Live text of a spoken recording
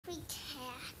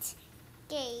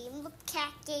game. Look,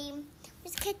 cat game.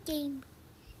 Where's cat game?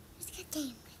 Where's cat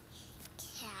game?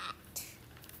 Cat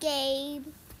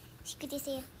game. Could you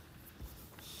see it?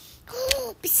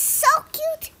 Oh, it's so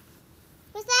cute.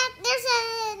 What's that? There's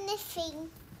a thing.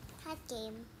 Cat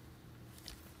game.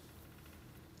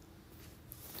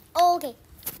 Oh, okay.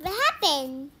 What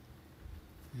happened?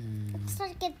 Let's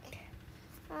start get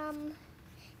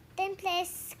then play a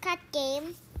cat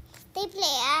game. They play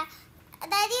a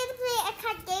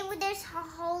cat game where there's a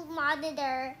whole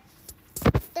monitor.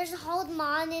 There's a whole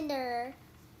monitor.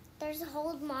 There's a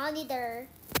whole monitor.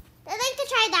 I'd like to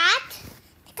try that.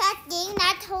 The cat game,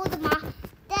 not hold monitor.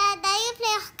 They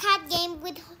play a cat game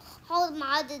with hold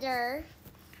monitor.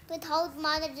 With hold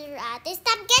monitor at.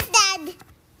 Stop, get that.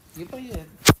 Hindi pa yan.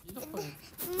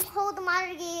 Hold the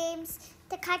monitor games.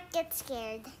 The cat gets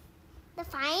scared. The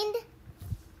find.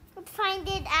 Let's find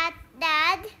it at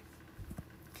Dad.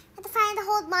 Let's find the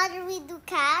hold monitor with the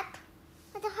cat.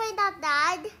 Let's find out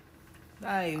Dad.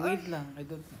 Ay, wait lang. I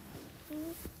don't know.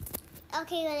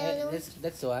 Okay,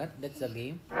 That's what? That's the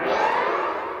game?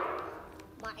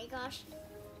 My gosh.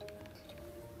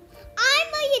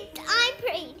 I'm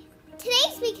praying.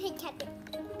 Today's weekend cat game.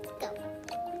 Let's go.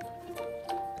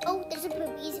 Oh, there's a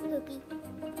poopy. It's a poopy.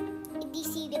 Do you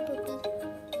see the poopy?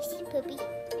 You see poopy?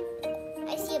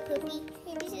 I see a poopy.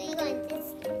 Hey, this is where you going.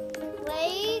 Where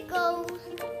you go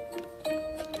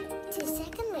to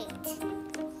second rate.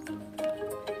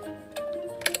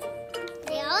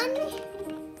 Leon.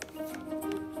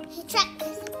 He track.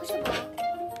 Push a ball.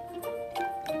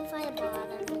 Find a ball.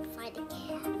 Then find a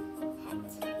cat.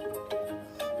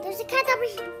 There's a cat over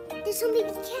here. There's so many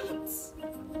cats.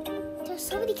 There's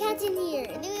so many cats in here.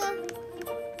 And then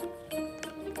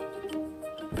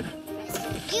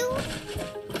you.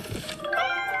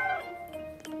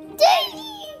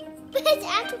 Dirty! But it's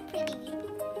actually pretty.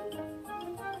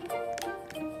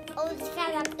 Oh, there's a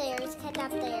cat up there. There's a cat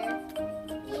up there.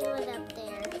 You was up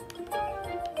there.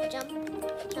 Jump.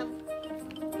 Jump.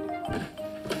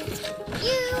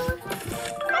 You.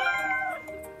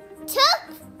 Took.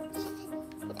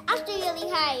 It's actually really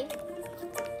high.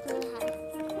 Really high.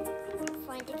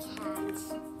 Find the cats.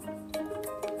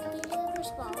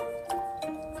 First ball.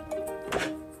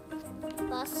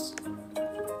 Bus.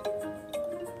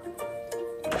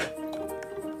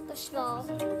 Push ball.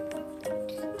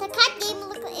 The cat game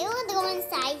look. It will go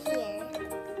inside here.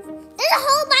 There's a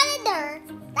whole monitor.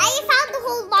 I found the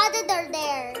whole monitor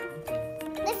there.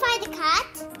 Let's find the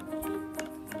cat.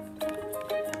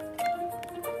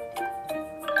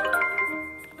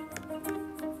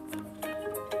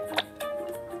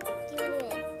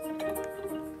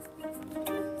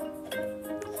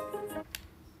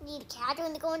 Need a cat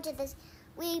when they go into this.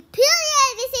 We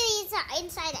period. This is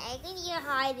inside the egg. We need to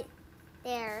hide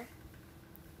there.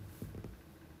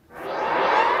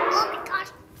 Oh my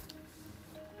gosh.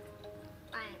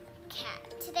 I'm a cat.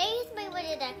 Today is my one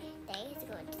of the day. It's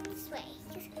going this way.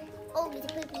 Oh, it's a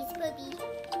poopy. It's a poopy.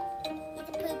 It's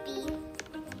a poopy.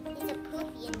 It's a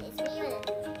poopy in this way.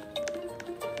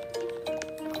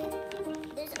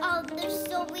 There's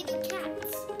so many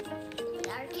cats. They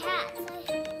are cats.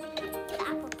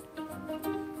 Apple.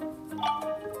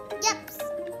 Yep.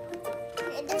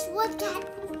 There's one cat.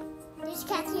 There's a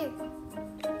cat here.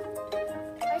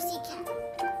 I see a cat.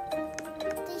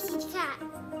 I see the cat.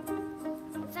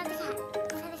 I found the cat.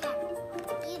 I found the cat.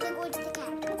 You need to go to the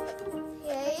cat.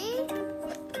 Okay.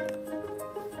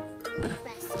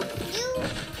 Press you.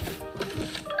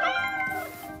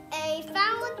 I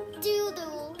found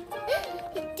Doodle.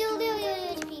 Doodle,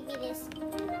 you need to this.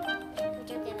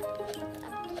 Which I'll get up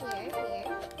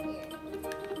here.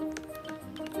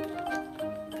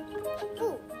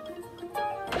 Ooh.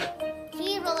 Can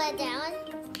you roll it down?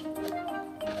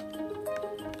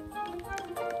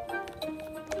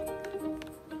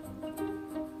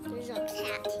 There's a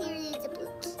cat. Here is the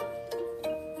boots.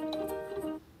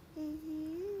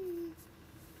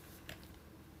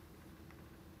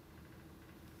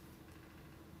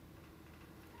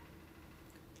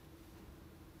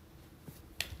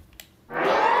 Oh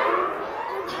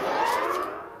my gosh.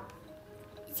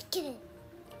 It's a kitten.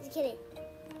 It's a kitten.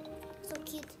 So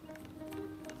cute.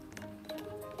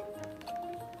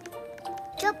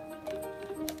 Jump.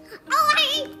 Oh,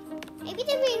 maybe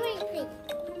they're wait.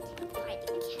 Find a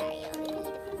cat.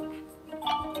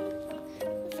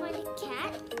 Find a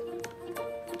cat.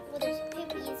 Oh, there's a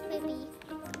poopy. It's poopy.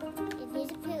 And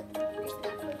there's a poop. There's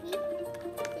not poopy.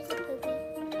 There's a poopy.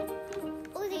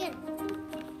 Oh, again.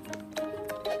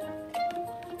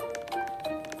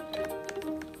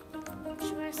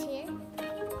 What's here?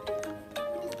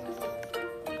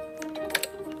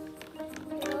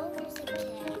 No, there's a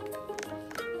cat.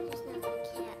 There's not a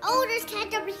cat. Oh, Oh, there's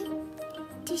cat over here.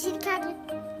 Do you see the cat?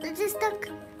 It's just stuck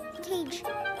in the cage. I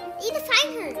need to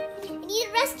find her. I need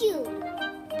to rescue.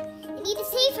 I need to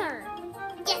save her.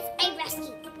 Yes, I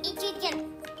rescued. And do it again.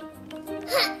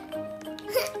 Ha!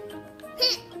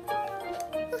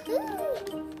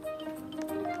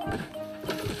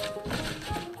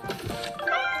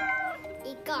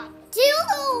 It got too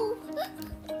low. Let's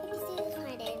see this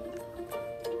right in.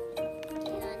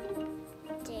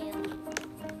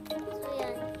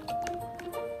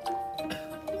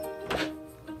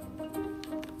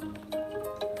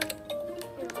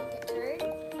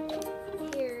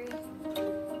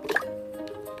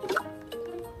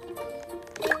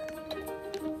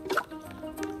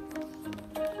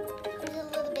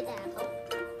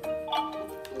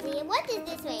 What is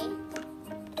this way?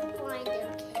 Find a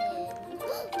kid.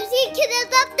 There's a kid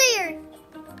that's up there.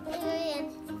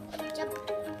 Jump.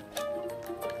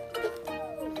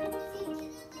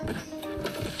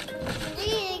 I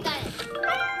got it.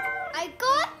 I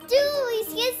got two.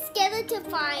 He's scared to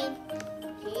find.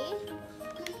 Okay.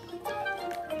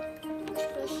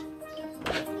 Push.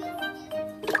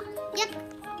 Yep.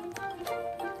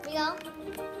 Here we go.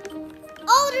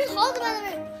 Oh, there's holes in the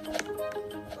room.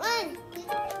 Run.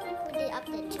 Up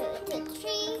the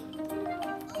tree.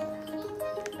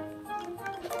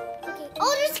 Okay.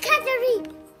 Oh, there's a cat there.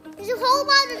 There's a whole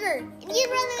monitor. And you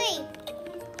run away.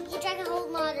 You drag a whole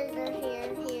monitor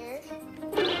here.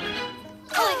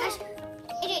 Oh my gosh.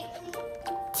 Okay.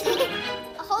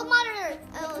 A whole monitor.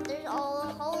 Oh, there's a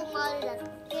whole monitor.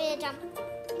 Yeah, jump.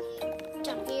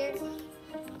 Jump here.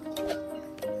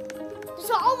 There's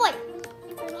a whole one.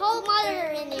 There's a whole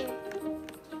monitor in there.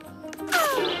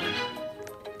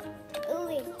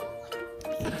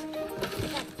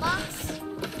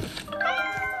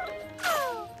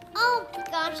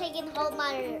 I can hold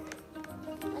monitor.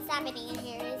 What's happening in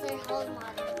here? Is there hold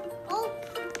monitor? Oh!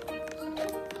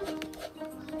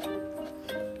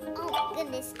 Oh my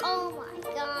goodness. Oh my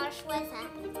gosh. What is that?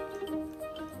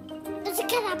 There's a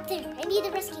cat up there. I need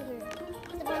to rescue her.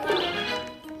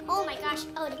 Oh my gosh.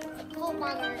 Oh, the hold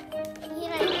monitor.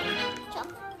 Here I am.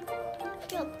 Jump.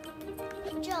 Jump.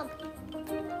 Jump.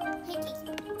 Hickey.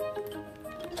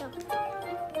 Jump.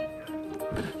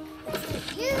 Rescue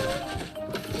you.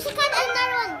 There's a cat,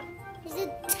 another one. There's a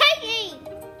tiger.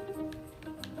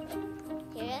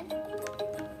 Here.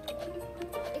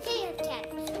 Okay, you're a cat.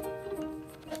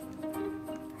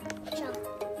 Jump.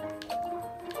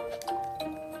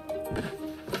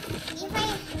 If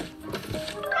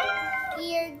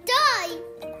here, die.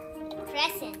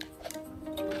 Crescent.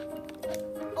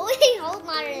 Oh, wait, hold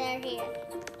monitor here.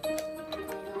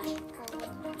 Oh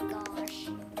my gosh.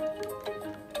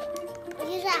 What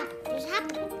is that? What's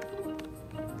happening?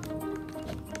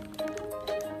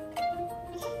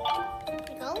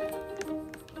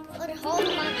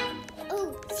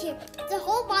 Here. The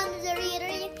whole monitor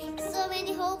here. So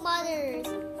many whole monitors.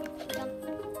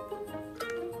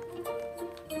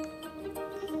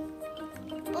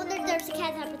 Oh, there's a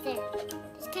cat up there.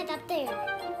 There's a cat up there.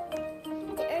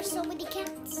 There are so many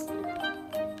cats.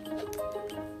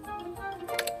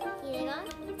 Here they go.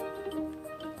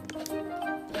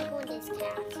 Take one this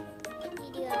cat.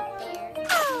 You up there.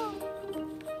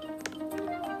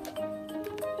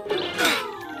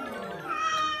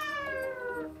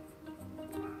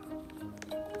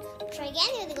 Try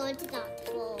again, you're going to not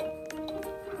fall.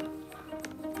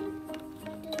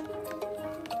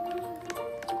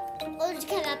 Oh, there's a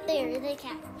cat up there. There's a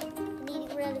cat. I need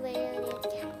to run away. There's a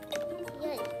cat.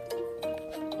 Good.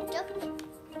 Jump.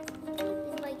 This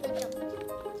is why you can jump.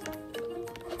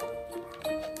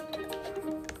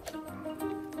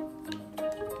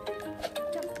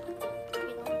 Jump. There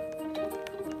you go.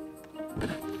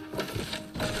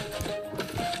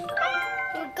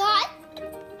 You got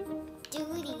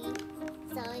duty.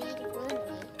 So I need to run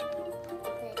away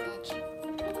to the edge.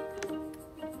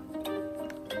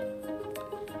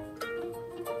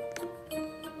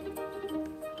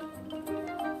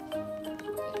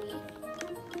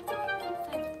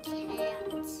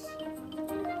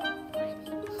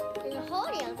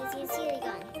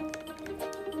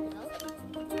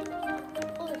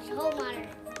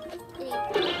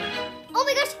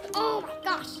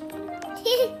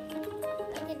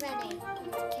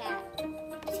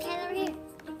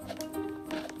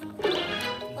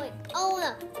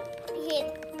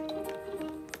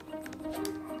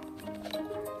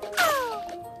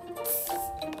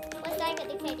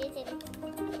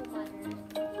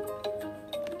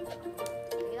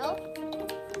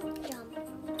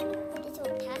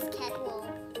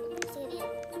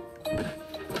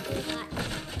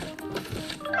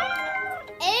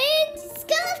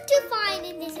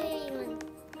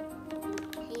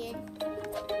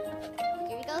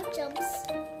 rooms.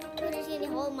 Oh, there's gonna be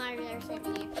whole monitors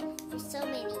in here. There's so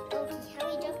many. Okay, how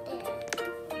do we jump there?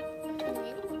 And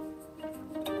then,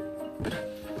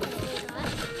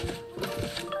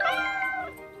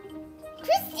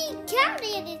 Christy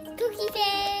counted its cookie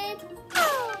fed.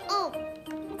 Oh,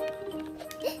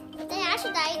 did I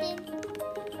actually die then?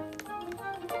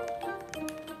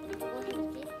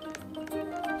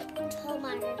 Whole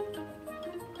monitor.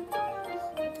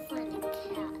 Find the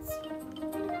cats.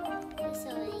 So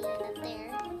they end up there.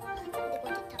 They go to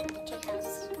the top of the tree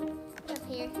house. Up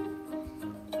here.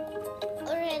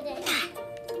 Over there.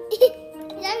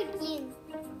 That was Ian.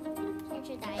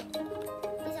 Andrew died.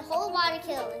 There's a whole water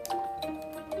kill.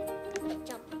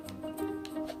 Jump.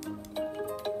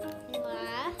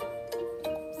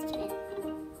 Just kidding.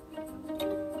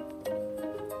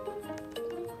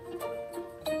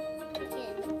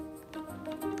 Again.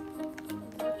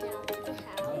 Go down to the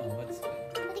house. Oh, what's that?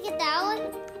 How do you get down?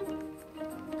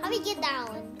 How do we get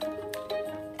down?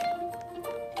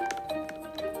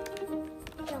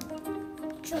 Jump.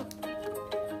 Jump.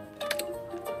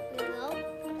 Here we go.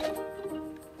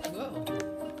 Wow.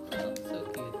 Oh, so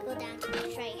cute. Go down to the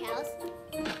tree house.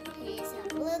 Here's a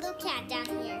little cat down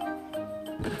here.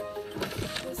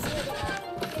 You see what they got?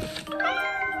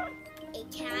 A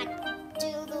cat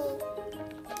doodle.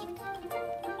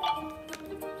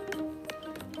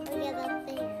 Look at up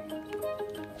there.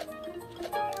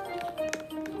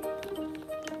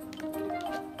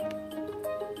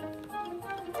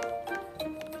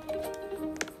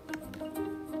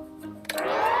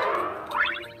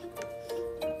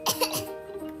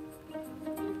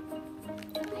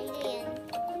 How you doing?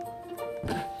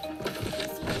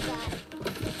 Let's see what we got.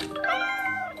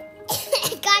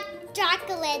 Got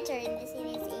jack-o'-lantern. This is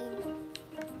insane.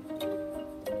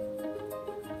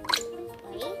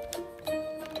 Wait.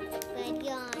 Good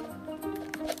yawn.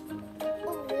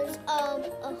 Oh, there's a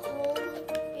hole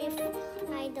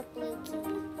behind the blue key.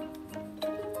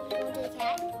 You go to the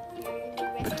cat. You're in the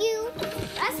rescue.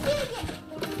 Rescue again.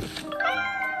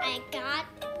 I got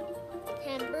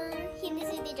Hamburger. He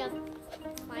needs to jump.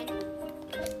 Fine.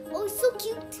 Oh, so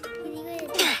cute. And he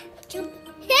went jump.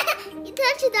 He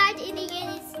touched that and he get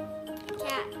his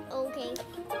cat. Okay.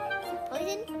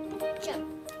 Poison. Jump.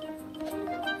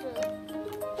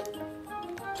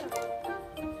 Jump.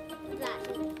 That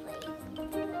will play.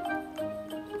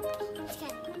 This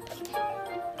cat. This cat.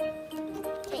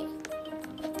 Okay.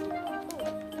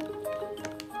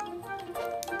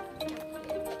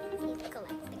 Need to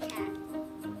collect the cat.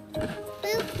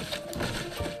 Boop.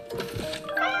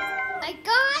 I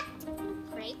got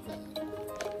crazy.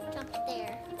 Jump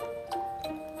there.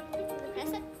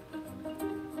 Press it.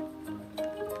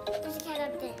 There's a cat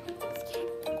up there. There's a cat.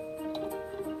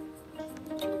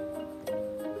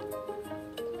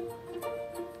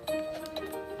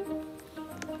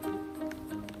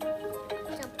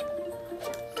 Jump.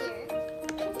 Jump here.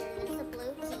 There's a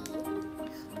blue key.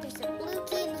 There's a blue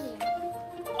key in here.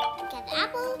 Got the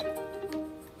apple.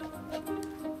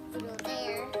 Go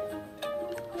there.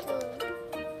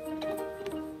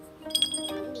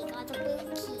 We got the blue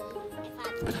key. I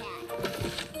found the cat.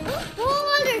 Oh,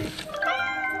 water!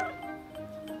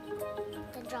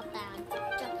 Then drop down.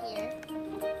 Jump here.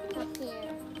 Jump here.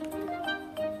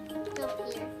 Jump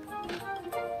here.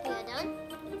 You're done?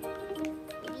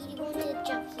 Maybe you're going to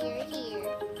jump here, here.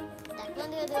 That one,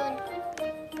 the other one.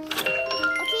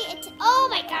 Okay, it's. Oh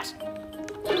my gosh!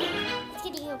 It's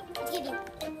getting you. It's getting you.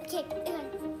 Okay, come on.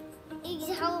 It's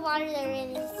how water there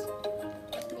is.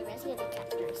 The rest of the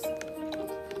captors.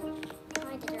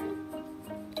 Find the dirt.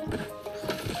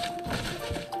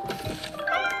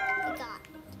 We got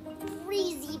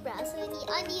 3 zebras. So we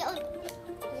need oh,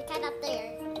 there's a cat up there.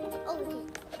 Oh, okay.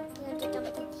 You have to jump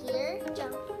in here.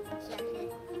 Jump here.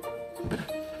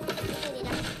 Okay,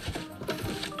 enough.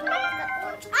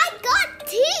 I got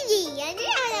Tiggy! I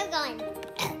knew how they're going.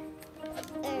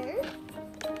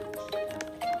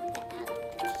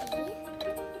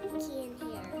 Key in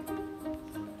here.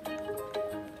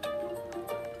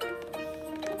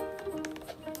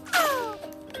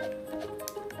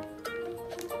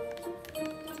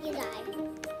 You die.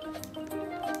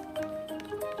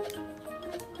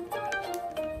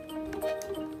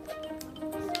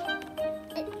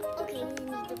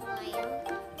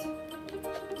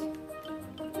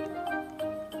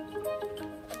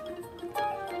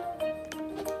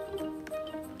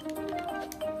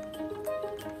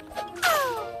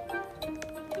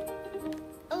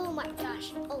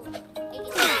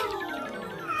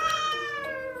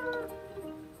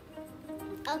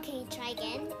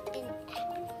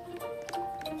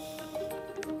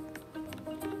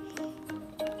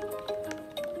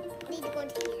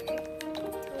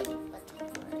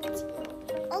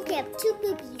 They have 2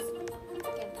 poopies.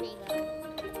 They're pretty good.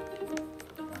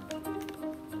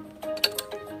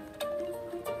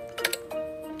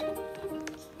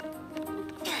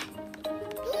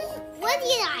 What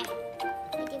did I?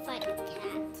 We can find a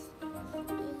cat.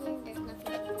 There's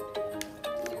nothing.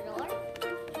 Is there a door?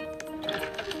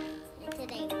 And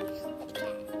today, the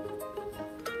cat.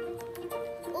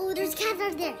 Oh, there's a cat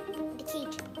right there. In the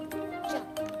cage. Jump.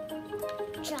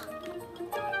 Jump.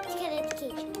 There's a cat in the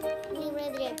cage. We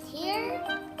rather up here.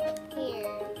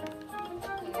 Here.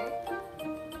 Here.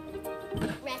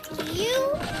 Rescue you.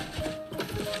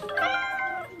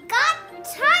 God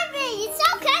timing! It's so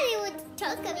crazy with the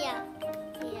toes coming out.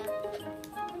 Yeah.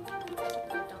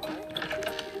 Door.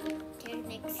 There's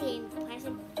next scene.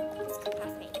 This could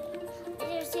pass me.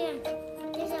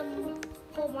 There's a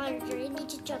whole monitor. You need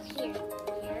to jump here.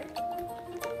 Here.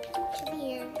 Jump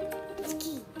here. There's a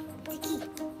key. There's a key.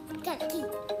 Got a key.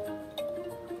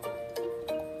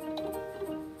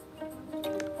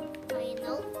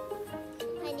 Final.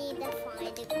 I need to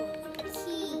find the green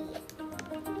key.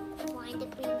 Find the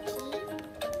green key.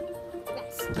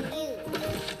 Rescue.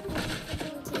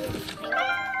 Green key.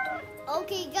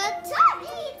 Okay, got time.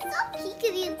 Hey, it's so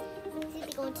peekaboo. See,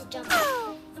 they're going to jump.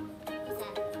 What's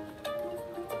that?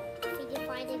 If we can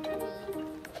find the green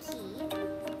key.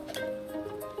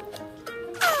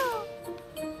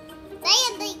 They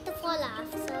need to fall off,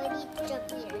 so I need to jump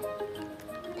here.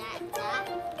 That,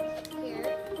 here.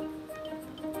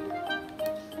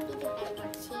 Need to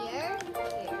backwards here,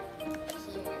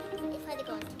 here. If I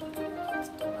go into this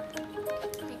door.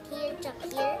 Right here, jump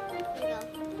here. Here we go.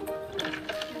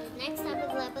 And next up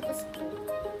is lab of the school.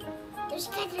 There's a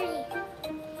cat over here.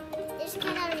 There's a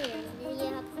cat over here. Then you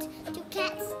have 2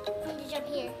 cats. You jump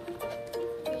here.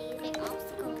 Then you make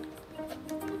obstacle.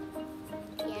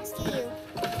 Yes, to you.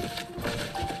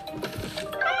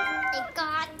 I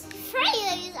got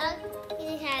Freya's up. You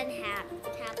can have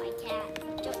my cat.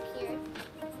 Jump here.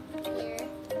 Here. Here.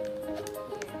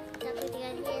 Jump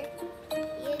again here.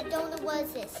 You don't know what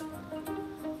is this.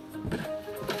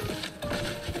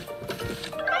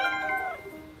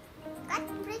 That's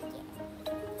pretty.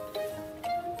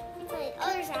 Wait, oh,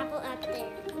 there's an apple up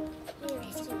there. You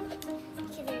rescue.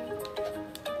 Okay, then.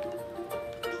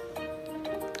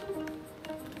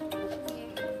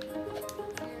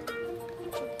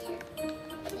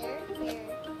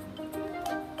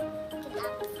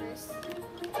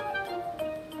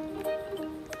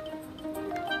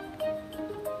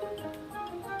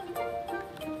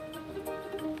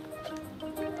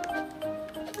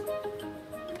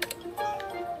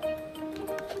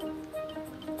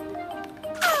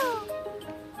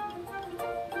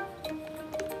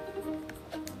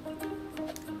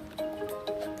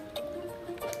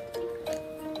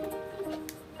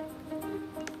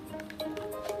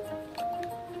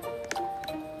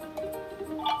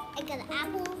 I got an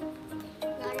apple,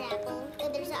 another apple, and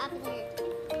there's an apple here.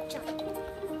 Jump.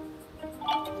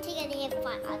 Take it and get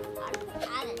fun. Apple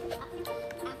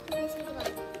this way.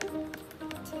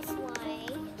 This way.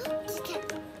 Just get.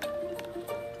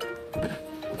 There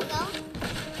you go.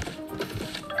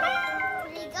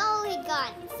 There you go. He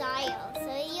got Zio.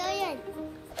 So you're in.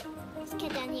 Just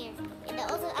get down here. And they're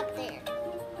also up there.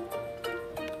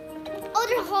 Oh,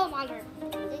 there's a hole monitor.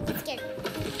 Get scared.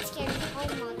 Get scared of the hole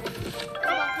monitor.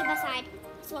 It's walking beside.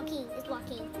 It's walking. It's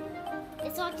walking.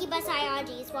 It's walking beside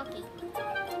Audrey. It's walking.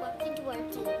 It's walking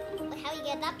towards you. But how you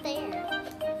get up there?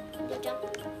 You jump. Do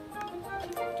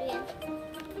it.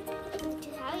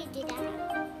 How you do that?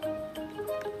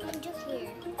 You jump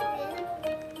here. Okay.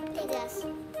 Take this.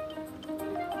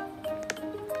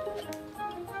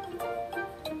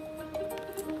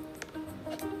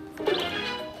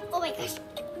 Oh my gosh.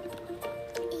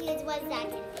 Here's 1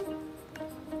 second.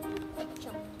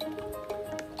 Jump.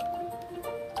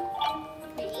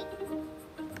 Ready?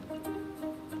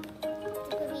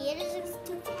 Over here, there's 2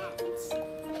 cats.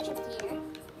 Jump here.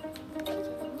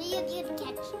 You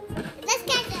catch. Let's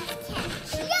catch that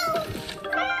catch. Yo!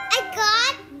 I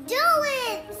got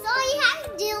Dylan! So you have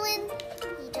Dylan.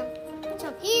 You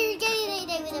jump here. Get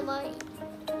it with the money.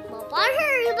 Well, bye.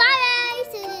 Bye.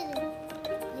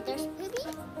 There's Poopy.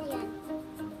 Yeah.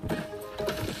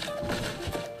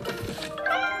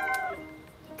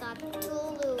 Got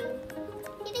Tulu.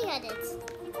 He had it.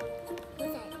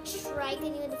 What's that?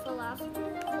 Dragon you would fall off the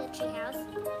tree house.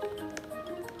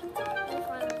 In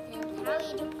front of him. How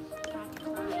you do? Have to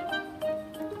climb.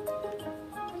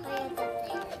 How you up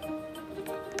there?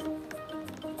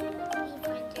 You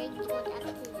find Dragon, you go up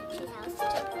to the tree house.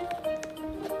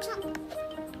 Jump.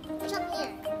 Jump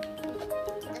here.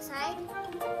 To the side.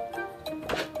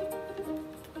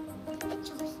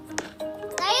 Jump.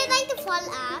 Now you'd like to fall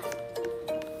off.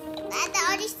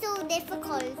 Audrey's so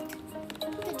difficult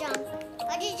to jump.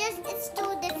 It's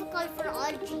too difficult for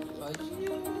Audrey.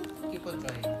 Keep on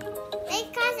trying.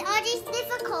 Because Audrey's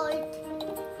difficult.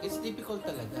 It's difficult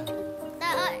talaga.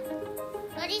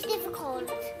 Audrey's difficult.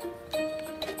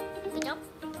 We jump.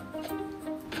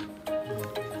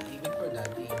 Even for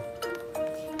Daddy.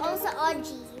 Also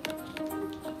Audrey.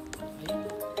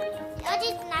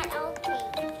 Audrey's not okay.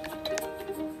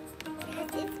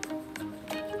 Because it's...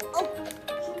 Oh!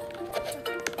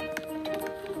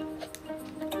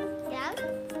 Yeah?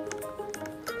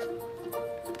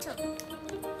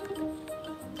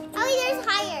 Oh, there's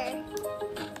higher.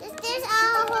 There's a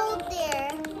hole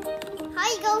there. How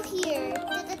you go here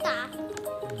to the top?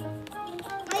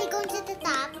 How you going to the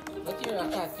top? But you're a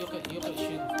cat. You can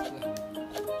shoot.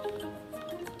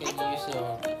 Can you use your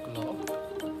claw?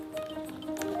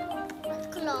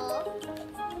 Claw.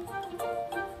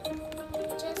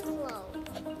 Just claw.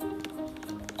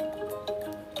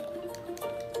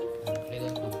 I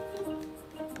don't know.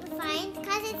 Fine,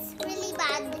 because it's really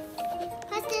bad.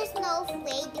 Because there's no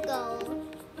way to go.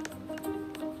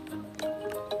 We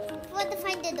want to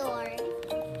find the door.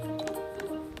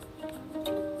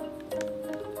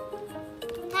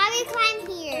 How do you climb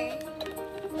here?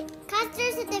 Because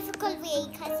there's a difficult way.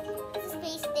 Because there's a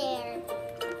space there.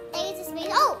 There is a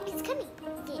space. Oh, it's coming.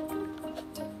 Okay.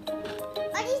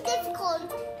 Are these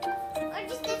difficult? Are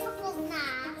these difficult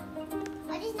now?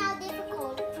 Are these now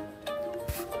difficult?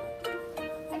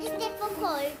 Are these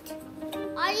difficult?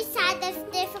 Are these sad that's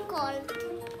difficult?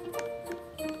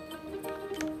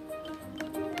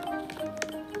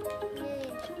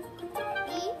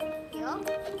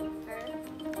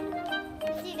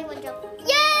 See the one jump.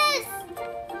 Yes!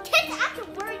 That's after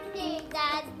birthday,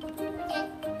 Dad. Okay.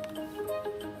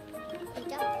 You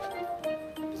jump.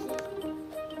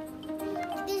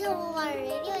 There's a whole lot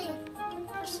already.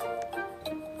 Push.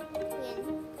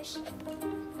 Push.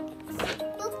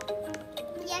 Boop.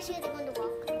 Yeah, actually, they're going to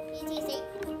walk. You see, see?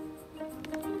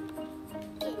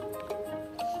 Okay.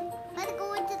 Let's go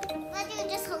into the. Let's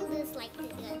just hold this like this.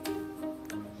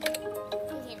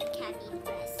 Okay, the cat needs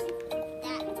press.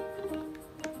 That.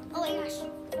 Oh my gosh.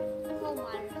 Hold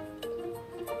on.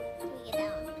 Let me get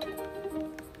down.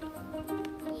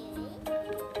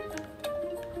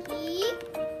 Yay.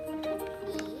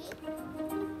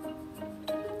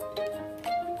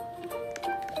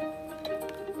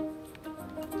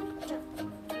 Jump.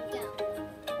 Go.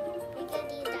 We can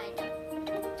do that. Jump.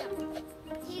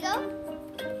 Here you go.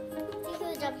 You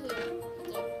can jump here.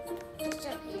 Okay. Just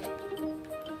jump here.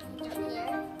 Jump here.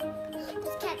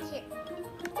 This cat's here.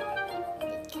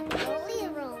 This cat's only a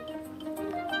room.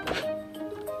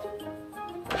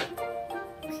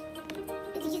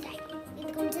 It's easy.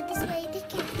 It's going to this way. This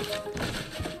cat.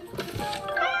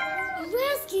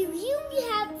 Rescue you. We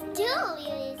have to do.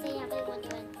 You say how many want to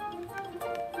win.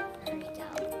 There we go.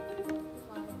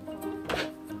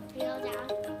 Reel down.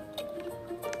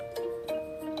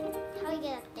 How do you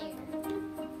get up there?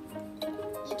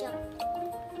 You jump.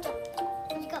 Jump.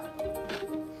 You go.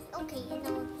 Okay, you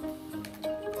know.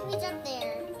 Can we jump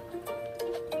there?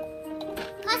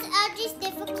 Because Audrey's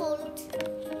difficult.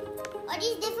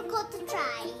 Audrey's difficult to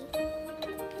try.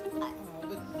 But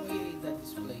why that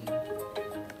is playing?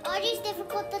 Audrey's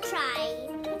difficult to try.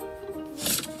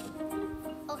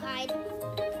 Oh, hide.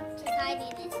 Just hide in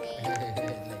this way.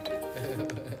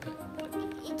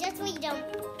 It's just we jump.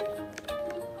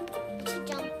 You should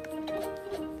jump.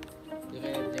 You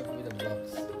cannot jump with the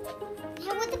blocks.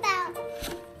 Yeah, what about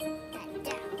that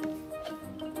down?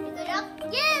 You go up?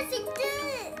 Yes, it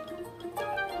did!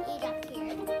 You jump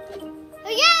here. Oh,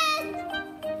 yes!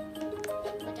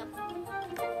 Go jump.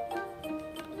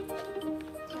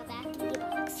 Go back in the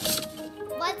box.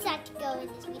 What's that to go in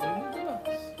this video? Remove the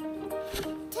blocks.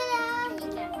 Ta-da! You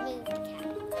got moved, cat.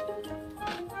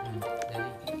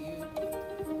 Then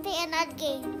you Play another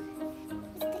game.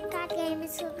 The cat game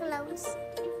is so close.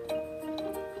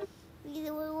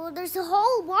 There's a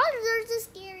whole monitor to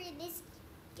scare you. This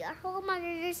whole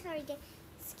monitor sorry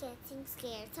getting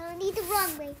scared. So I need to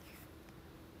run. Wait.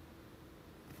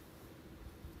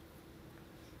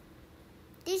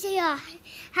 This is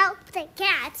help the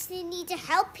cats. They need to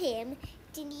help him.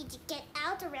 They need to get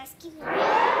out to rescue him.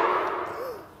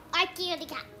 I kill the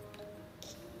cat.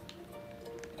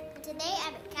 Today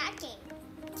I'm a cat game.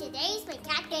 Today's my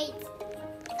cat game.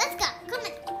 Let's go. Come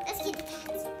on. Let's get the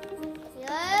cats.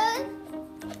 Yeah.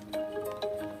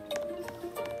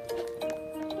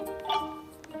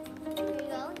 Here we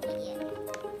go. Yeah.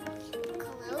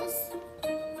 Close.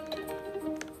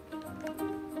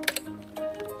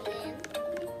 And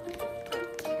put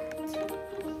cat.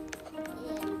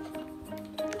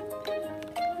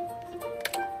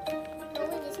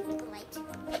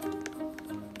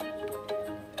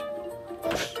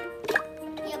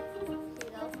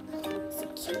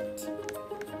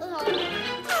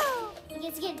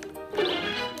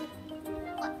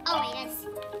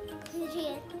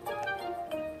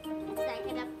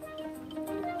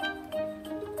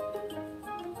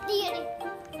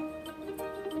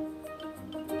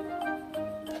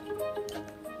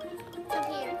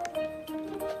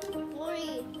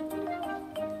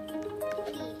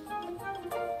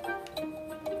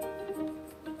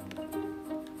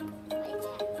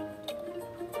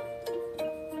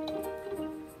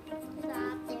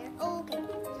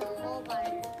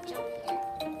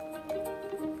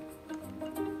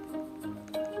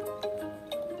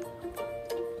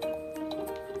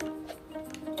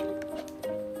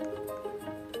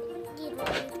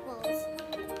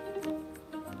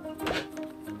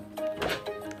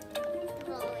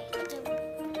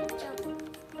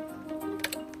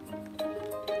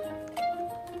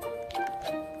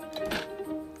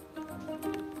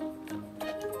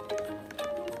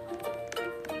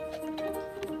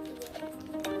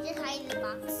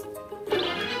 box.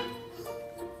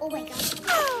 Oh my gosh.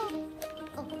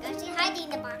 Oh my gosh, they hide in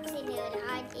the box and they would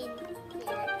hide in here.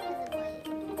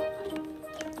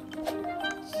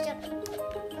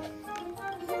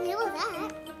 Look at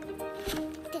that.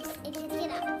 This, it can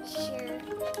get out here.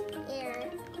 Here.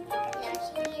 Get out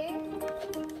here.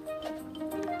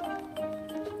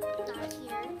 Not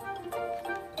here.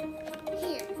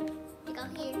 Here. They go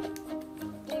here.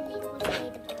 There need to play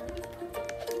the ball.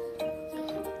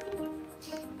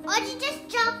 Or you just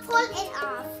jump, pull it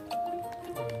off.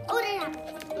 Oh, they're not.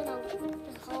 Oh no,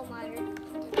 the whole monitor.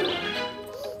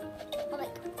 Oh my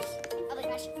gosh. Oh my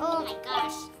gosh. Oh my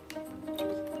gosh.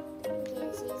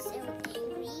 This is so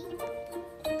angry.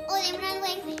 Oh, they ran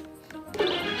away.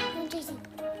 Don't chase me.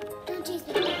 Don't chase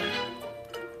me.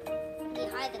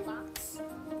 Behind the box.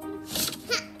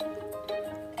 Ha!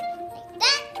 Like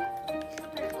that.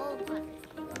 Or whole monitor.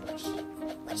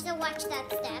 Watch that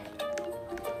step.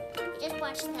 Just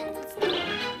watch that step.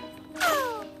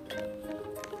 Oh!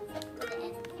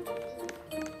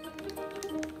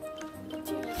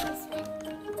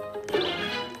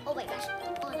 Oh my gosh.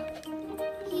 Oh no.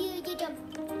 Here you jump.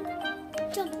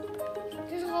 Jump.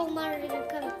 There's a whole monitor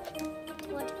coming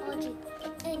towards Audrey.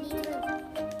 I need room.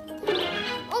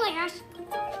 Oh my gosh.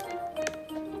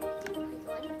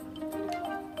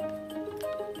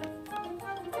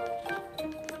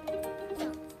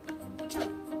 Jump.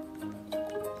 Jump.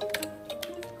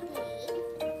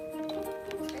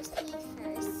 First things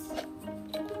first.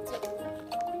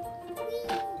 Whee!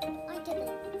 I did it.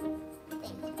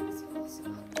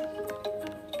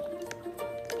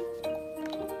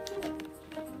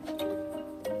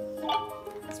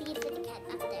 So you put the cat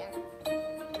up there.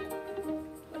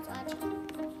 What's Audrey?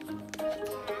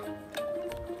 Cat.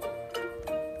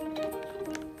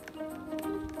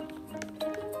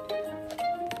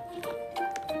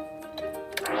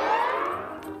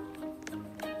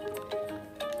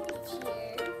 It's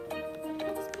here.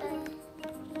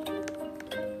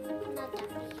 Not that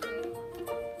here.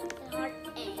 The heart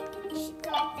egg. You should go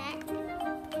like that.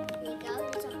 There you go.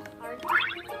 There's a heart.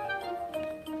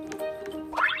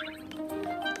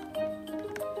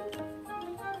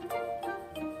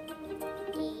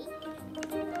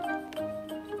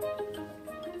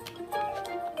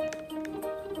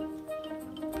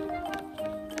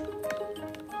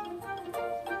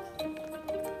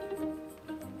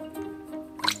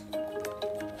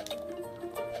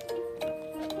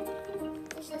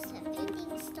 This is a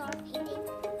painting, star painting.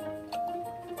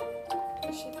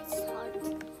 Oh shit, it's hard.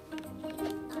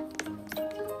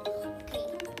 Okay.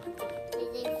 Did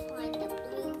they find the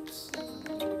blue key?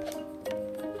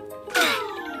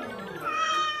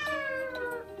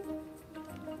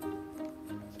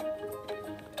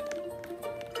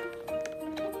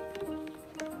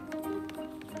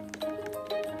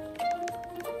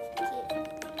 Cute.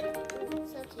 Ooh,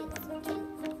 so cute, so cute.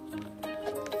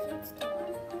 Elephant's door.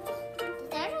 Is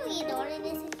there really a door in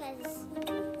this? Because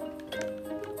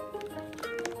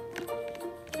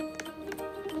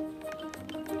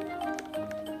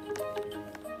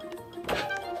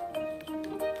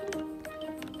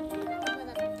put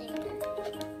up there.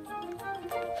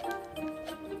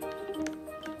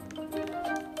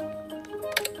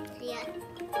 Yeah.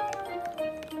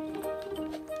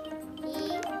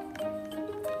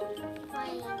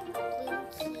 Find blue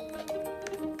key.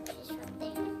 It's right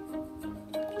there.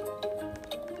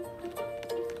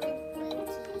 Find blue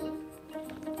key.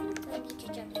 So I need to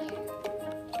jump here.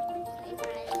 So I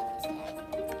run in this bag.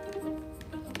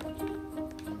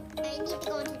 I need to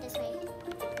go into this way.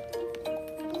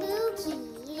 Blue key.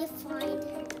 You find the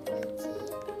blue key.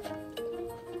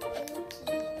 Blue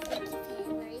key. Cookie fan.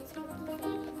 Where is Cookie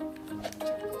fan?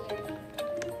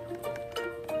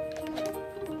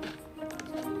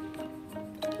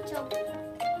 Jump here.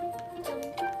 Jump. Jump.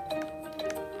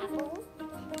 Apple.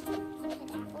 An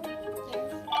apple.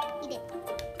 Yes. Eat it.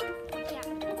 Yeah.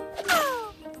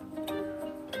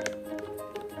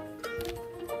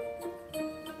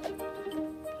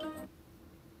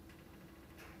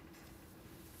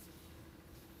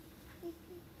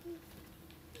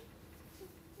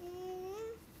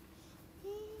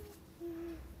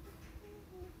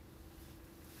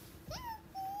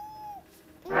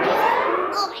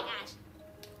 Oh my gosh.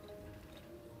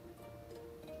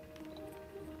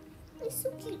 He's so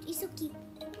cute. He's so cute.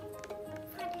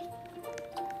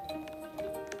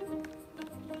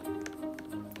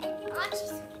 And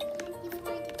Archie's. You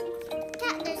find it.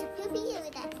 Cat, there's a poopy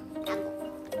with that apple.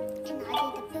 And I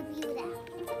did the poopy with that.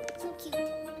 So cute.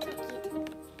 So cute.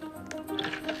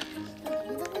 In the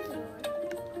middle of the door.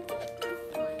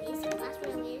 Find these glass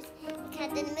rollers. The cat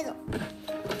in the middle.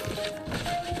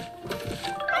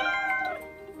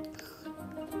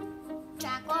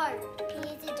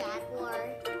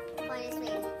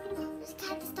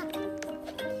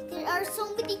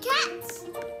 so many cats.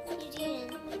 He's eating.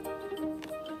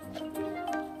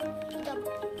 Jump.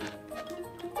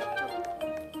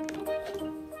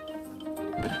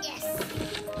 Yes.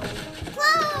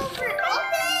 Wow, we're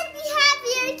open. We have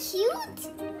here cute.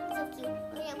 So cute.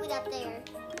 Oh yeah, put up there.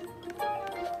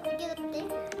 Get up there.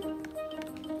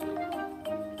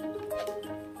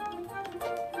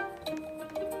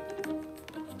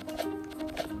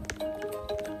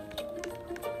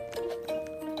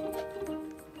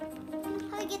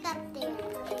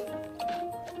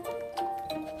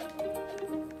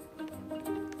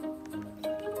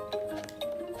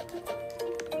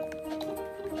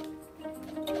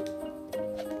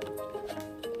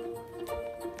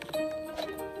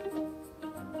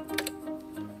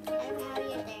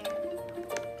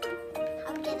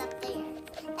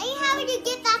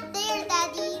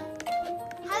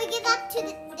 How do we get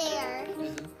up there?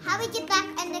 How we get back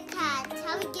on the cat?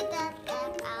 How we get that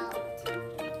back out?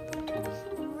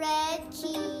 Red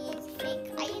key. Fake.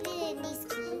 I needed this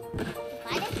key.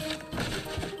 Find it?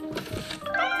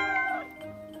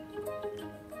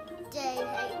 Hey,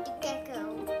 the gecko.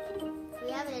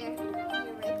 We have it there.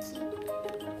 The red key.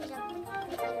 Jump.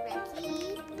 Find the red key.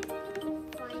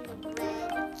 Find the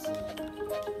red key.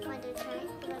 Find the train.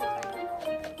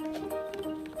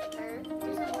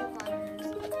 There's a whole bunch.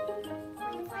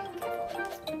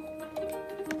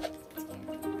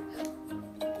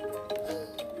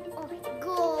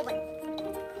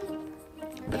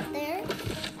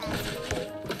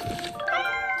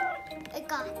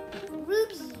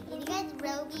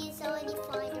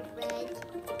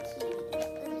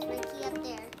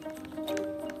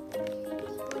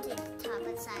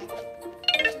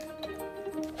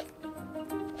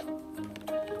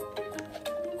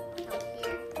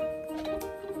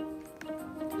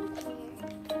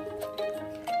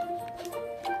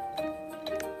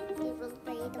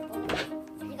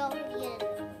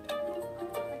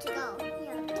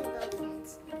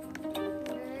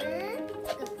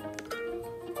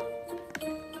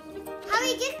 We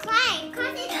just climb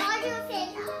because it's audio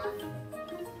fade off.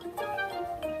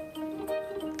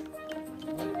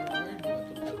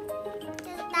 To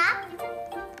the top?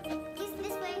 Just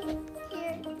this way.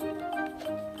 Here.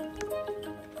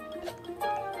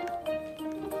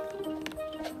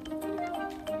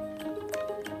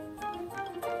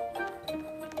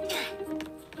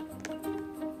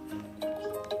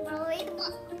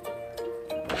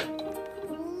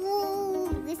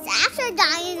 Ooh, this apps are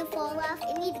dying to fall off.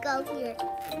 I need to go here.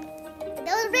 But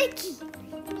that was Ricky.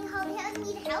 How do you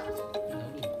need help?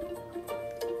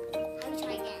 I'll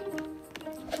try again.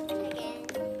 Try again.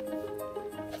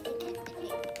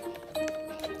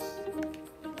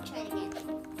 Try it again.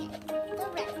 Okay. The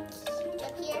red key.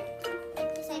 Jump here.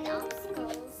 Decide the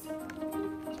obstacles.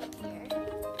 Jump here.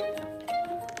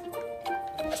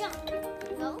 Jump. There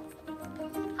we go.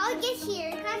 How do we get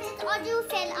here? Because its audio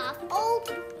fell off. Oh,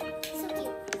 so cute.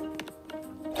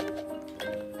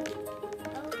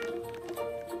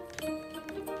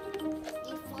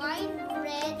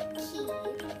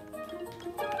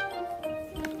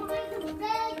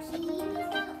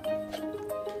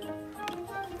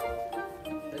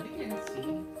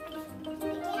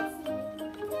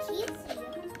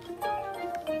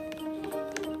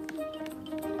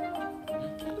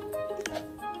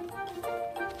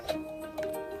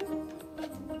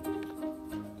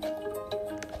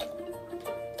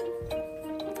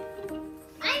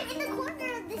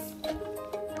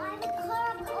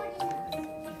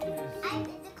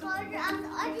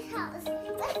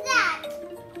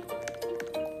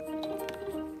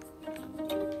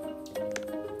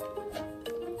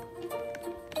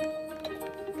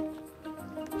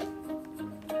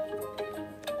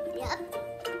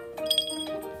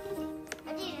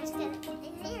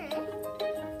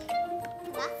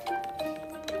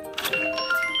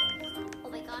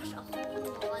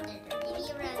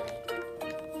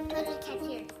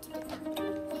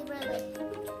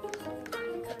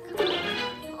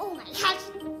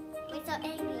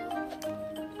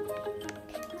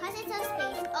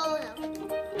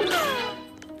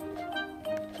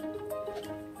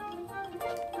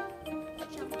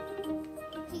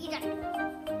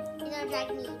 Drag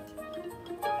me.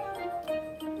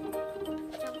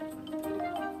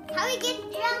 How we get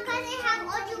around because they have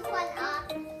audio fun up.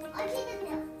 Audio the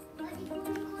middle.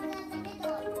 Audio the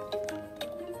middle.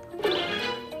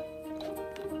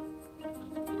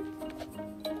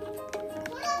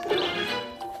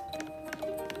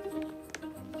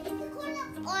 The corner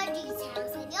of Audrey's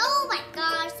house. And oh my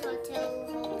gosh, so too.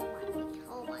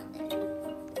 Hold on there.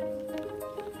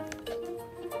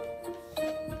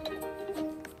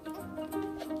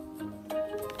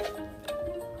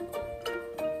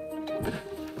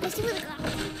 see what I got.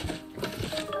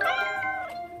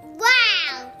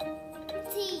 Wow!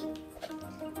 See.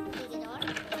 Take it on.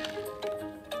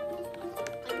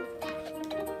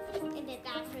 In the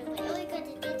bathroom. Oh my god,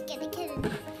 it's getting kidding.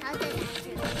 How's the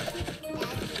bathroom?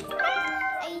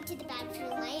 I need to the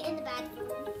bathroom. Right in the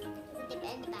bathroom. In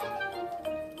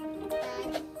the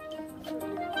bed.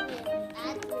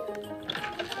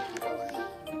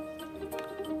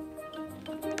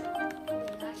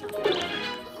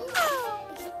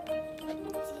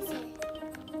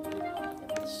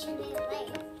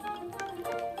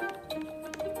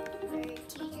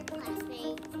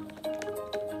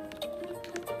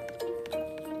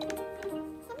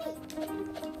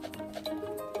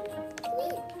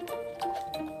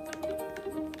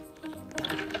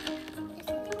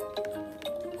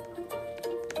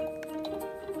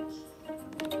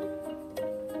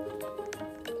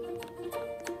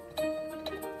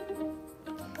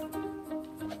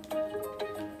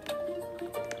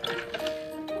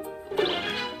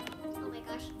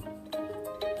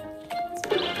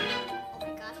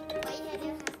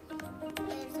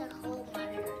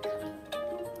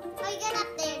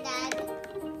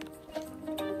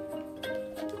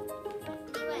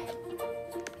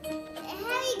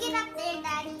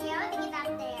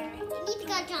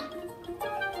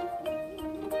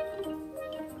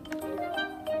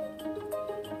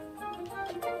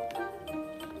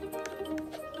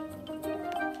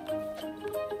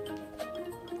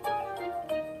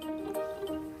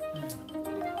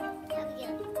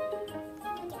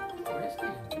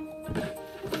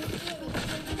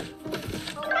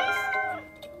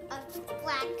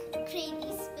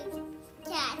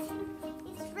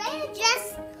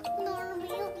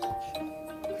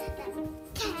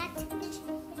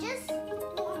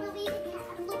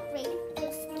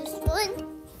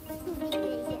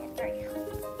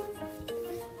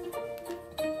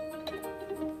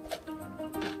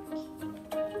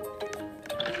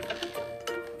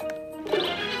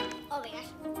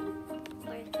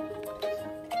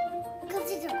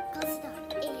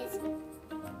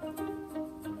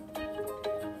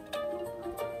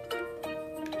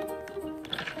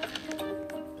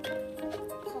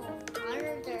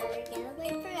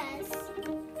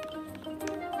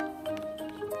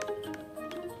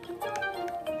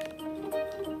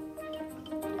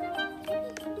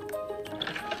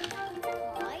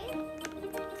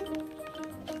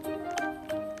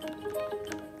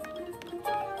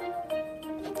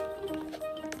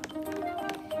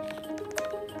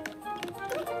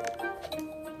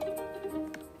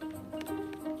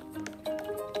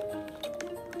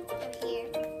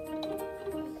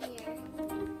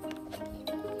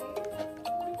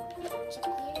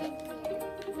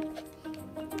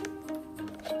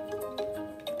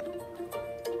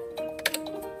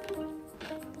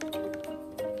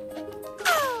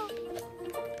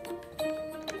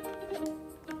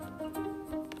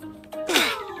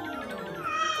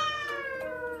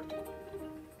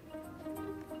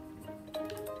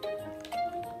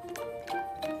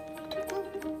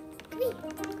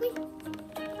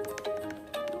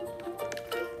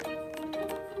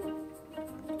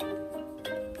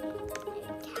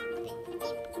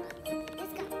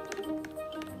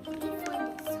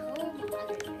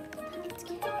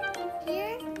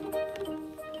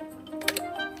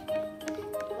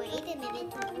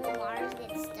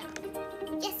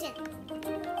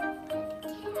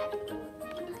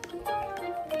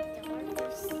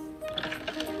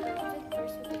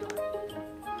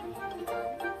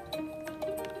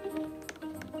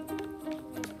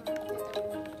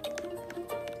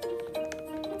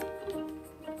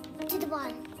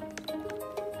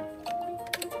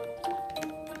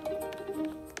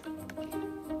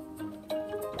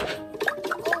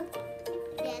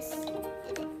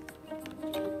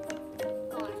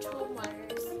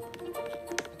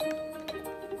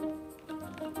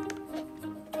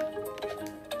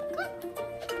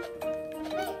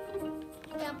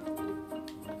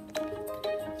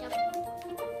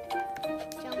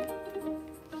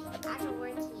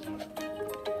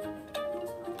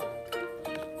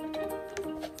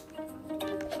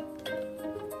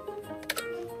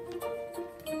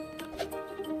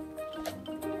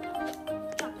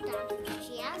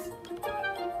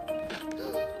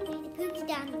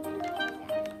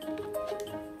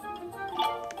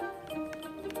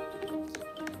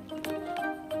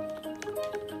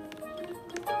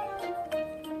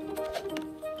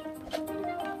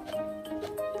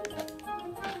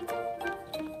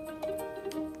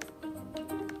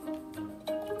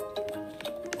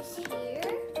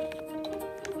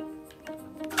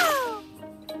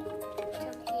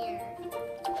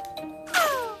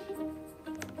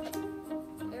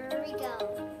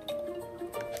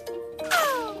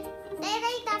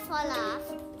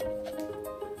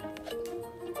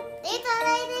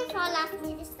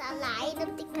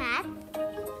 of the cat.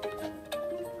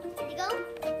 There you go.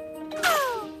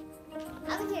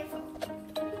 I'll be careful.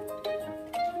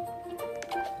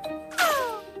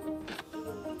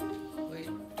 Wait.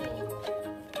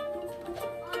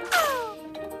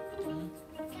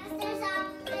 Because there's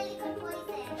really good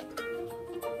poison.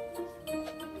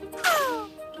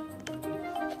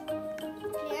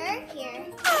 Here.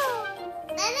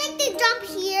 I like to jump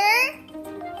here.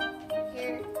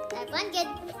 Here. That one good.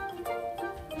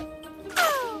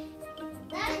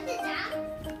 I like to jump.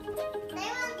 They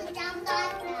want to jump,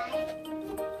 don't die.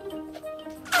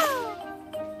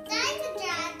 Die to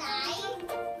die.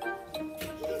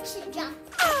 You should jump.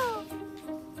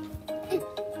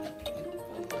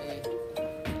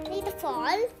 Need to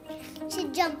fall. You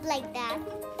should jump like that.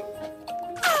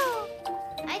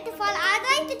 I like to fall. I'd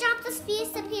like to jump this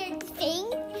disappeared thing.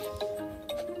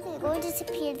 They go to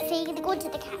disappeared thing and go to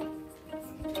the cat.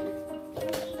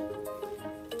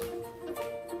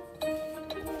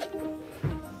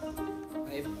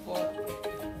 I bought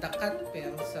the cat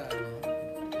pen sa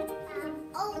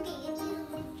Okay.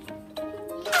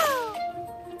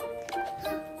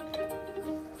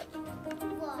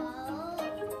 Whoa.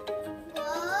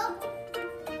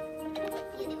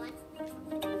 The other one.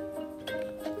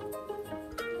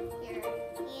 Here.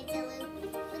 Here's a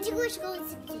little. Which go to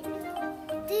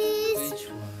this? Which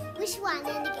one? Which one?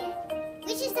 And again.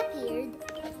 Which disappeared?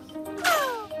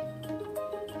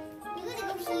 We're gonna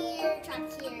go here,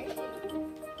 drop here.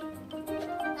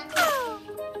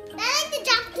 I like to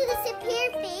jump to the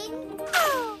disappeared thing.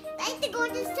 I like to go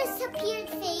to this disappeared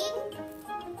thing.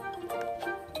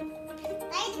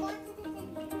 I like to go to the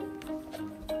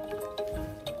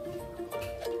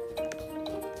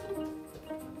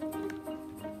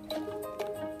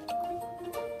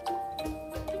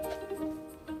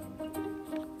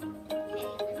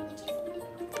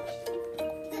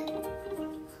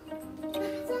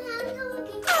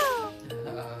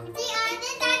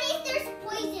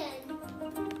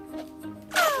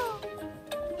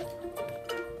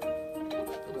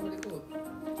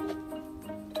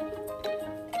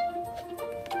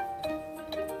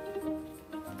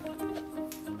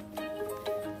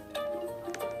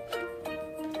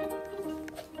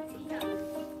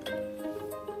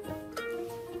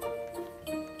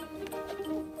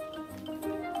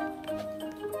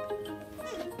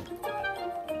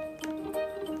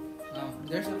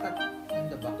There's a cat in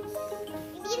the box.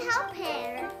 You need help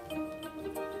here. You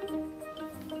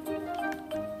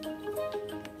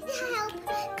need help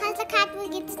because the cat will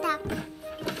get stuck. You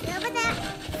know about that?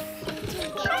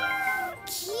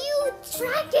 Cute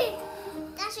dragon.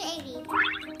 That's your Abby.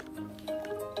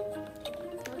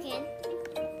 Okay.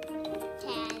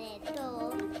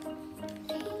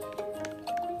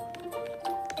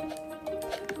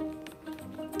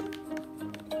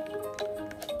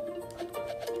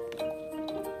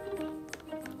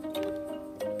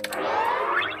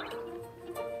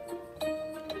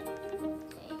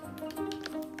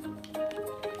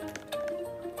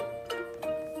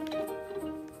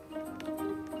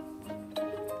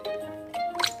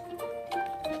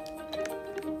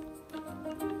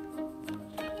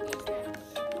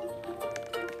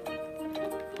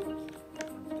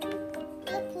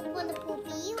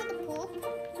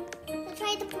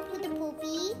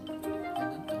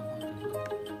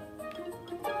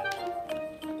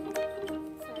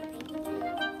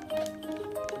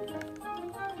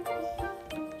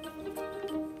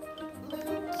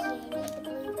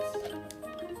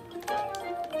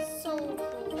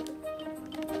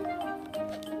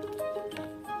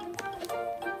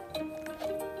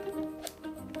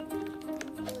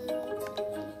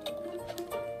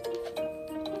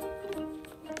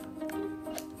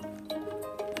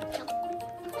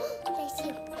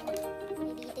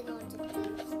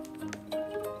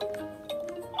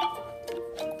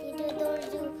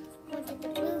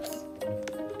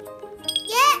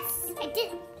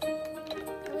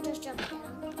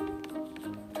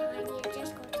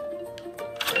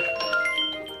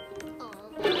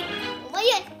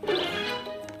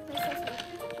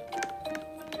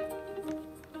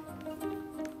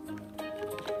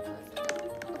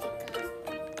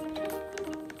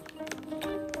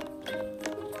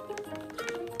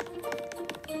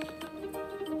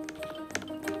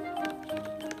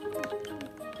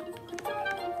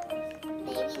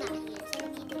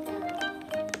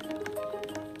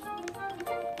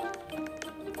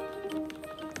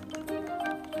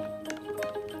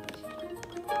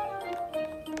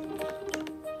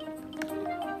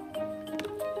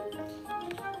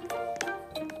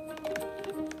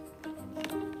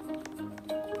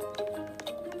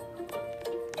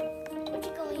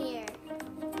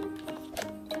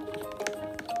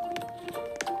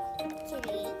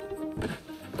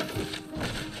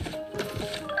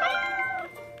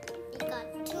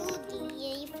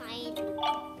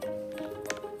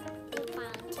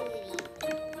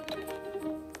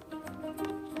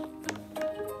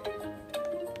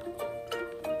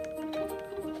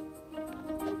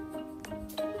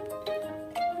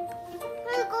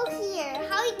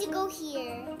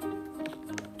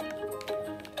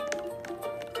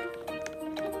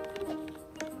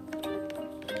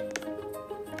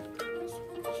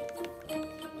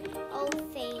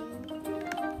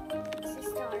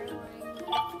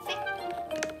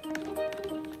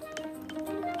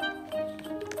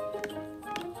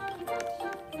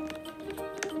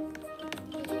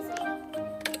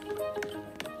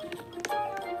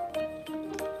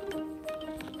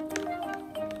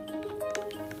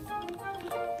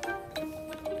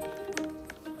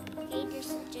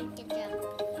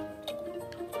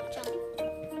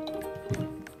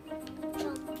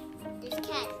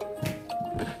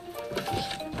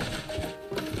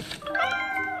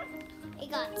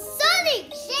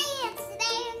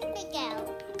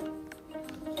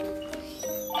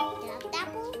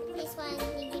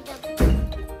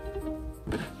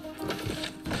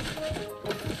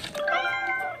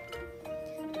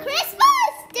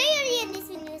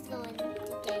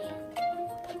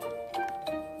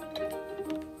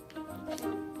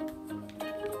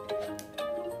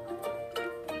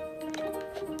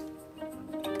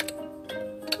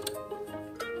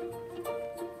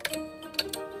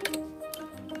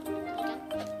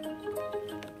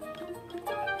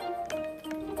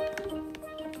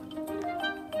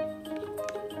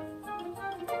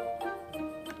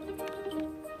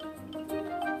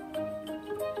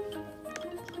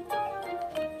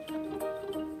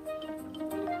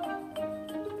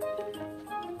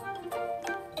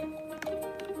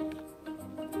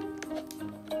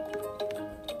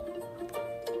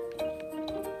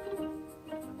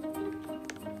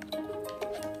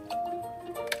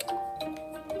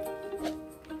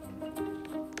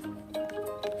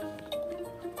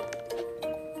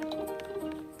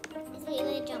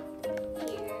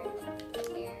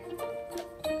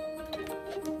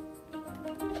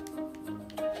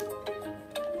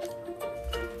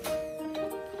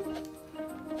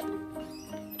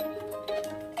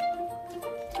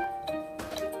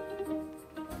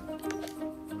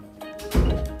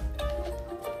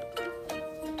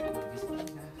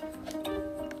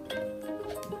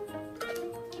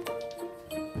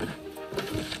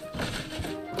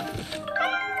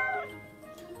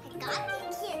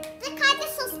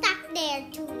 there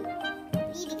too. We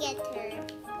need to get her.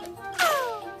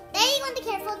 Daddy, you want to be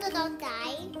careful so don't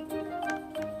die.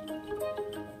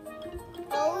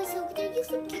 Oh, so cute, you're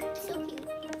so cute, so cute.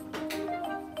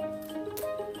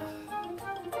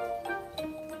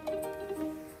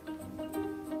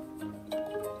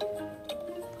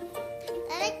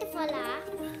 I like the fala.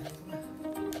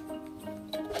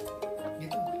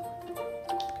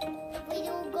 We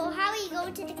don't go. How are you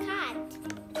going to the cat?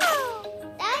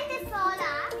 I like the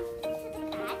fala. To the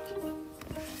cat.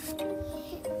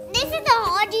 This is the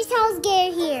Audrey's house.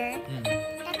 Get here.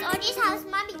 That's Audrey's house.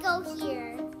 Mommy, go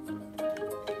here.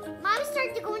 Mommy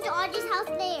started to go into Audrey's house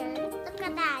there. Look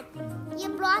at that. You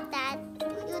brought that.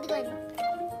 You're good.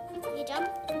 You jump.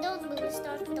 Don't move.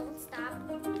 Stop. Don't stop.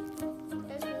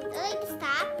 Just move. I like to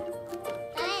stop.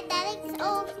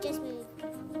 Oh, just move.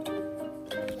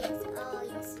 Yes. Oh,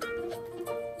 yes.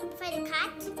 Find a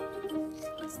cat.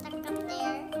 Stuck up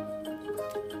there.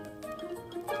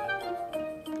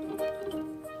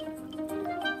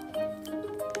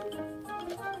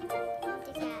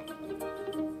 The cat.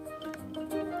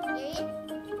 Here you go.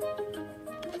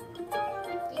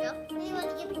 There you go. You want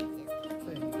to give me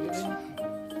this?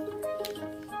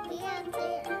 Yeah,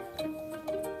 there.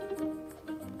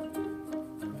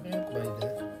 I can't buy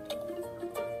that.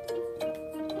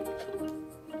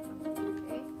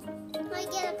 How do I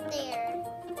get up there?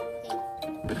 Okay.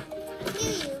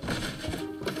 See you.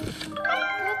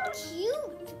 How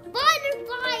cute!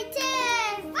 Butterfly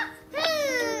tip!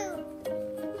 Woohoo!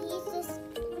 He's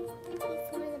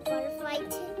for the butterfly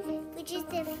tip, which is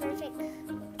the perfect.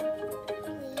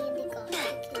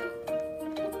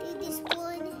 Do this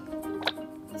one.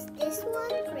 Is this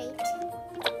one? Great.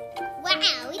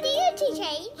 Wow, we did to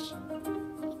change.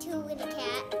 Me too with a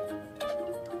cat.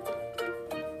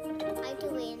 I to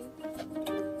win.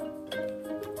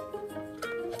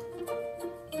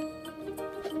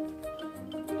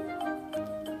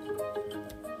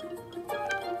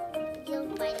 You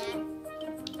don't buy that.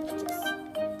 Just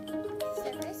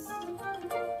service.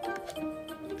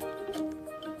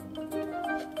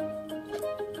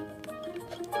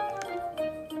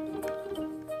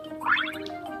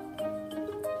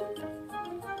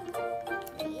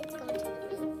 Okay, it's going to the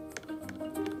room.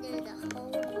 There's a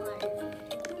whole water.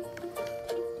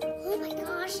 Oh my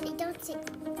gosh, I don't see.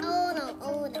 Oh no,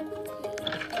 oh no.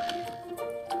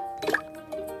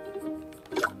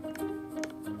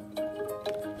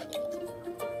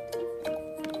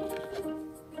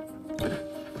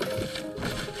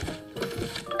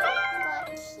 God,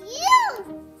 cute!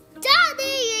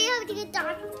 Daddy! You have to get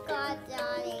dark. God,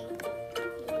 Daddy.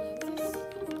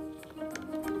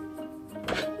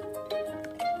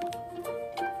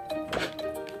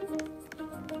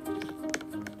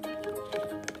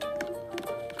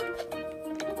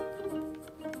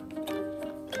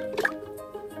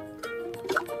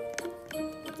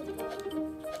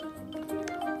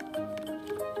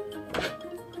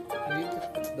 You need to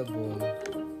put the ball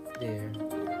there.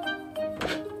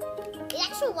 We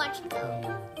actually watched it though.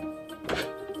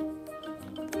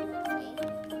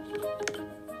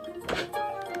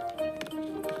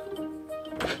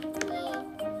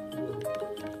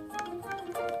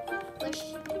 Push.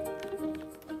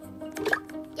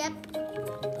 Yep.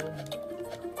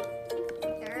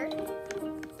 There.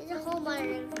 There's a whole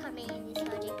monitor coming in this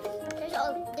logic.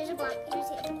 There's a block. Here's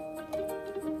it.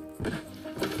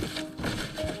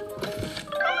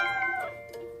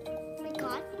 We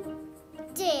got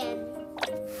Dan.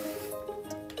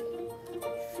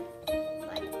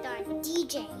 We got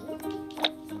DJ.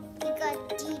 We got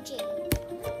DJ.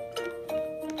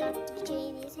 We got DJ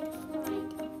in his hand.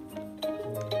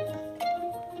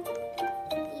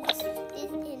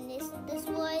 In this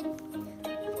one.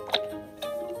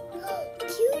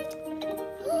 Cute.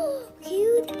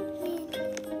 Cute.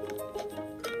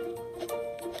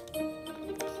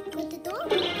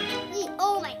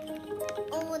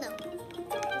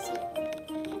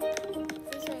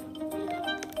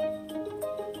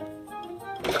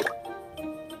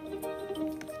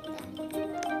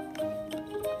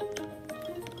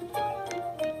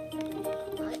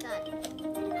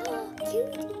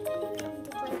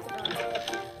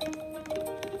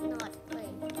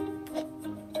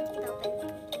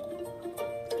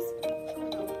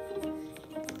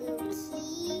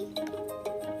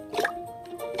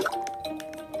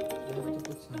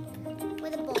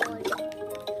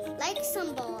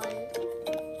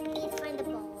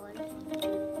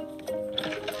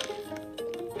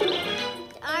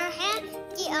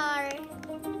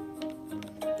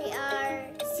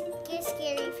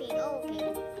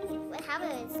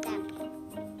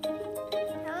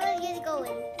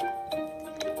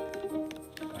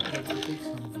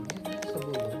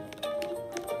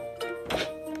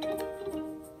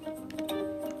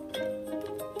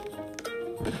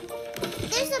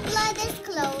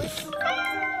 those.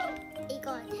 It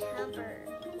got hampered.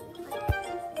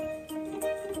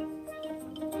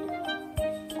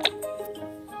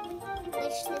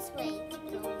 Which this way to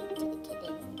go to the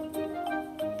kitten.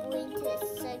 Going to the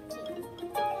circuit.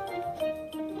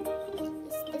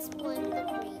 Is this one the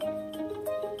green?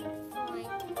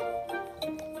 Fine.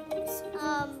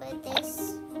 But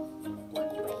this one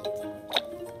great.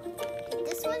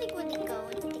 This one is going to go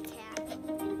into the cat.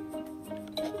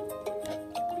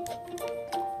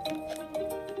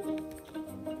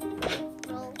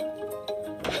 Roll.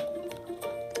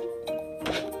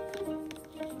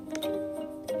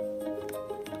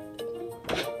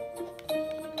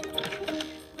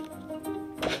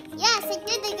 Yes, I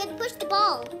did. I could push the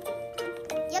ball.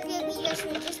 Yep, yes,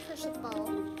 we just push the ball.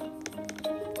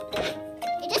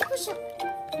 I just push it.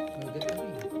 Oh, get the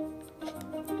bee.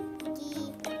 Key.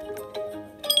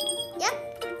 Yep,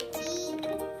 key.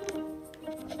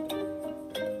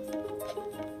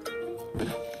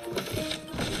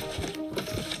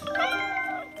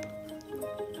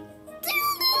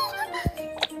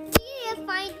 Doodle!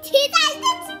 Find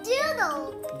that's Doodle.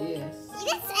 Yes.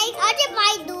 Yes, I ordered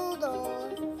my Doodle.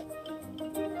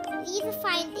 We need to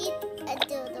find it a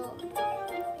Doodle.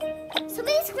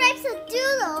 Somebody describes a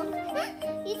Doodle.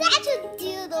 It's actually a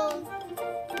Doodle.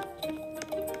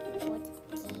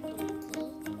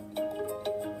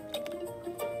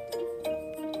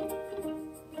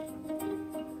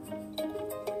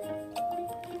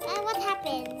 What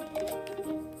happened?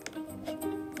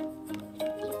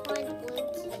 You find the blue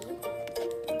key.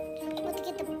 Let's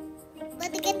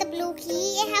get the blue key.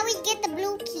 How we get the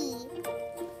blue key?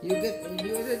 You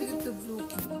already get the blue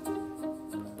key.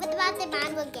 What about the man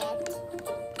will get?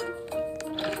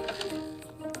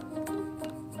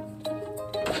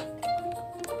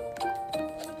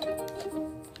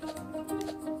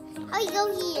 How you go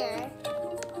here?